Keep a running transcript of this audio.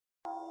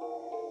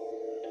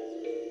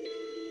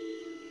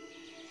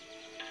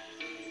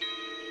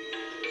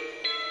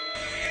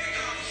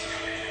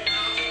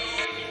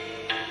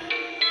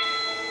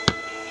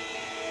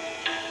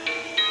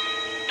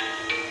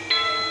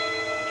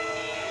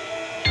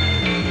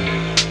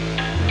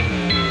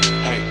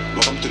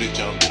to the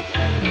jungle.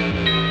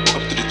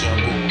 Welcome to the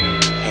jungle.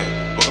 Hey,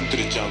 welcome to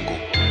the jungle.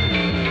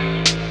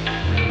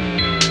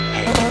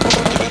 Hey,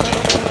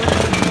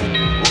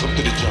 welcome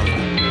to the jungle.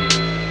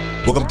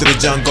 Welcome to the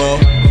jungle.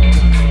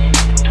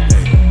 Hey,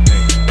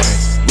 hey, hey.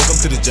 Welcome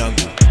to the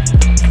jungle.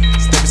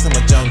 Step inside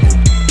my jungle.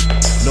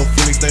 No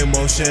feelings, no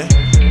emotion.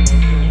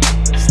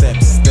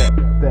 Step, step,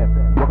 step.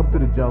 Welcome to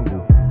the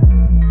jungle.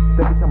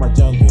 Step inside my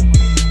jungle.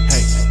 Hey,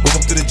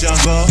 welcome to the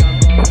jungle.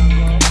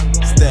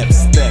 Step,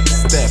 step,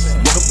 step.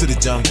 Welcome to the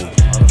jungle.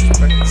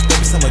 Step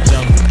inside my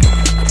jungle.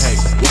 Hey,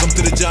 welcome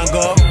to the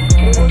jungle.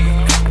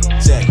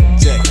 Check,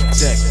 check,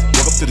 check.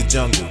 Welcome to the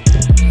jungle.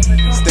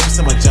 Step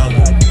inside my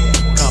jungle.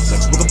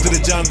 Complex. Welcome to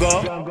the jungle.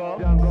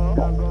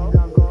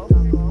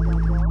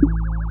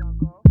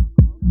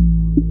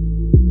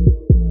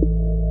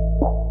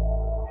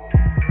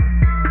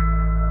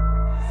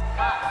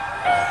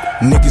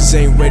 Niggas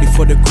ain't ready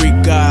for the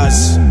Greek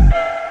gods.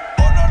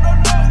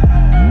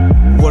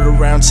 Word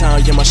around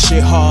town, yeah, my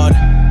shit hard.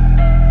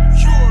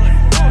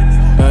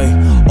 Hey,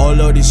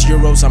 all of these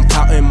euros I'm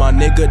counting, my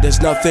nigga.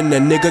 There's nothing a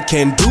nigga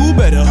can do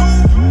better.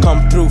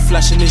 Come through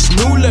flashing this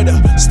new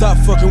letter. Stop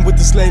fucking with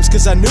these lames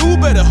cause I knew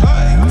better.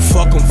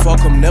 Fuck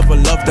them, never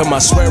loved them. I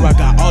swear I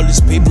got all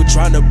these people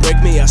trying to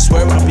break me. I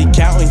swear I'll be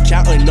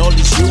counting all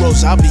these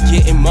euros. I'll be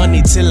getting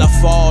money till I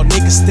fall.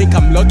 Niggas think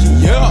I'm lucky,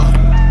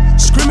 yeah.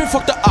 Screaming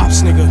fuck the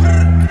ops,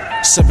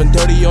 nigga.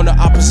 730 on the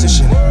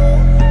opposition.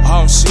 I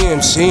don't see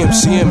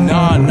him,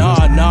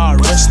 nah,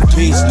 rest in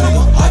peace,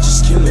 nigga. I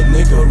just kill a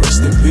nigga,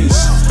 rest in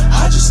peace.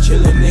 I just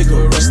kill a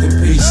nigga, rest in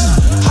peace.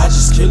 I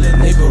just kill a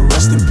nigga,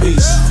 rest in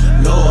peace.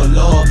 Lord,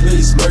 Lord,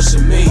 please mercy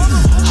me.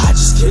 I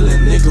just kill a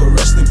nigga,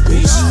 rest in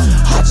peace.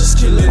 I just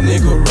kill a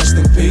nigga, rest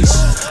in peace.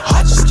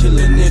 I just kill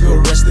a nigga,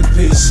 rest in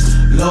peace.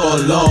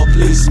 Lord, Lord,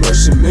 please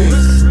mercy me.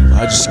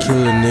 I just kill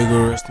a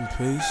nigga, rest in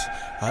peace.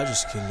 I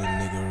just kill a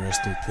nigga,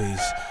 rest in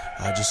peace.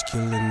 I just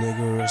kill a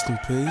nigga, rest in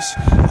peace.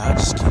 I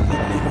just kill a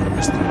nigga,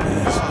 rest in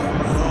peace.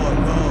 Lord,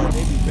 Lord,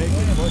 they be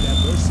begging for that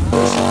mercy,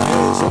 mercy,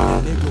 please.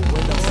 On the nigga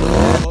when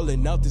I'm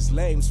calling out these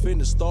lames,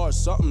 finna start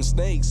something.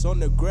 Snakes on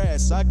the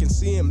grass, I can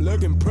see him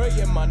looking,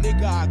 praying, my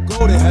nigga, I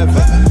go to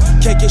heaven.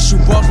 Can't get shoe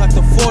balls like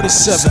the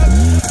 47.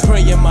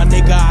 Praying, my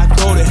nigga, I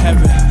go to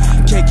heaven.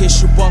 Can't get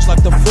shoe balls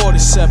like the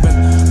 47.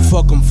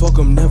 Fuck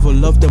 'em, never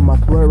loved them. I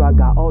swear I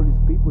got all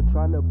these people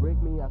trying to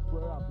break me. I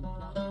swear I'll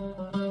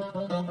be